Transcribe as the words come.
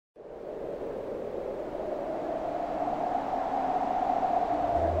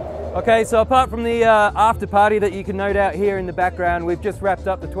Okay, so apart from the after party that you can no doubt hear in the background, we've just wrapped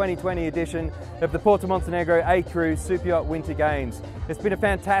up the 2020 edition of the Porto Montenegro ACREW Superyacht Winter Games. It's been a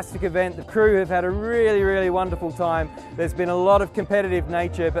fantastic event. The crew have had a really wonderful time. There's been a lot of competitive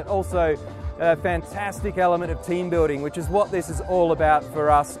nature, but also a fantastic element of team building, which is what this is all about for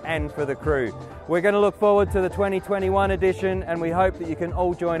us and for the crew. We're going to look forward to the 2021 edition, and we hope that you can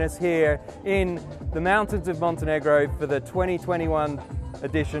all join us here in the mountains of Montenegro for the 2021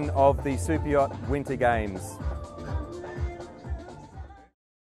 edition of the Superyacht Winter Games.